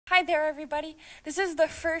Hi there, everybody. This is the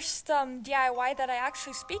first DIY that I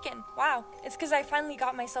actually speak in. Wow, it's because I finally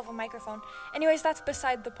got myself a microphone. Anyways, that's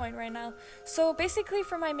beside the point right now. So basically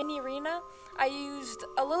for my Minirina, I used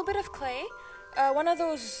a little bit of clay, one of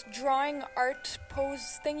those drawing art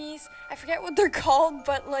pose thingies. I forget what they're called,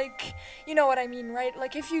 but like, you know what I mean, right?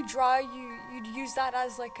 Like if you draw, you'd use that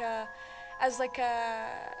as an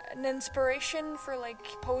inspiration for like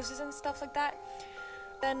poses and stuff like that.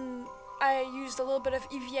 Then I used a little bit of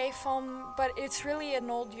EVA foam, but it's really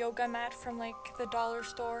an old yoga mat from like the dollar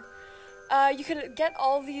store. You could get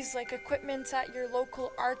all these like equipments at your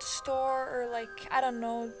local art store or like, I don't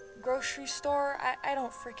know, grocery store. I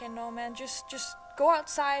don't freaking know, man. Just go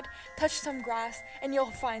outside, touch some grass, and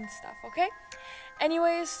you'll find stuff, okay?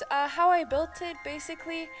 Anyways, how I built it,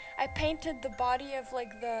 basically, I painted the body of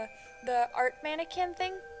like the art mannequin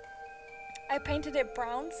thing. I painted it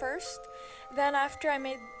brown first. Then after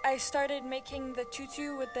I started making the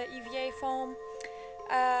tutu with the EVA foam.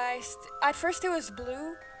 At first it was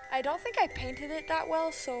blue. I don't think I painted it that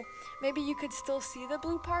well, so maybe you could still see the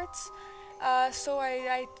blue parts. So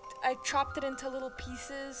I chopped it into little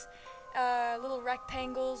pieces, little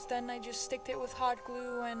rectangles. Then I just sticked it with hot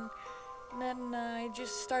glue, and then I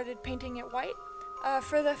just started painting it white.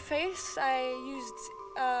 For the face, I used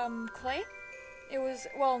clay. It was,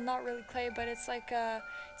 well, not really clay, but it's like a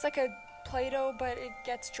Play-Doh, but it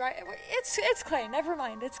gets dry. It's clay. Never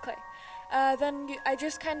mind, it's clay. I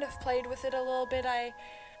just kind of played with it a little bit. I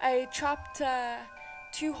chopped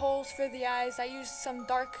 2 holes for the eyes. I used some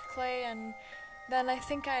dark clay, and then I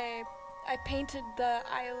think I painted the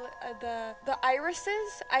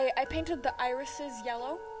irises. I painted the irises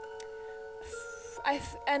yellow.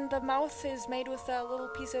 And the mouth is made with a little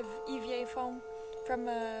piece of EVA foam from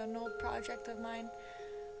an old project of mine.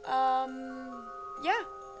 Yeah,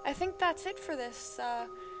 I think that's it for this.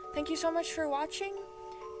 Thank you so much for watching.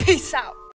 Peace out!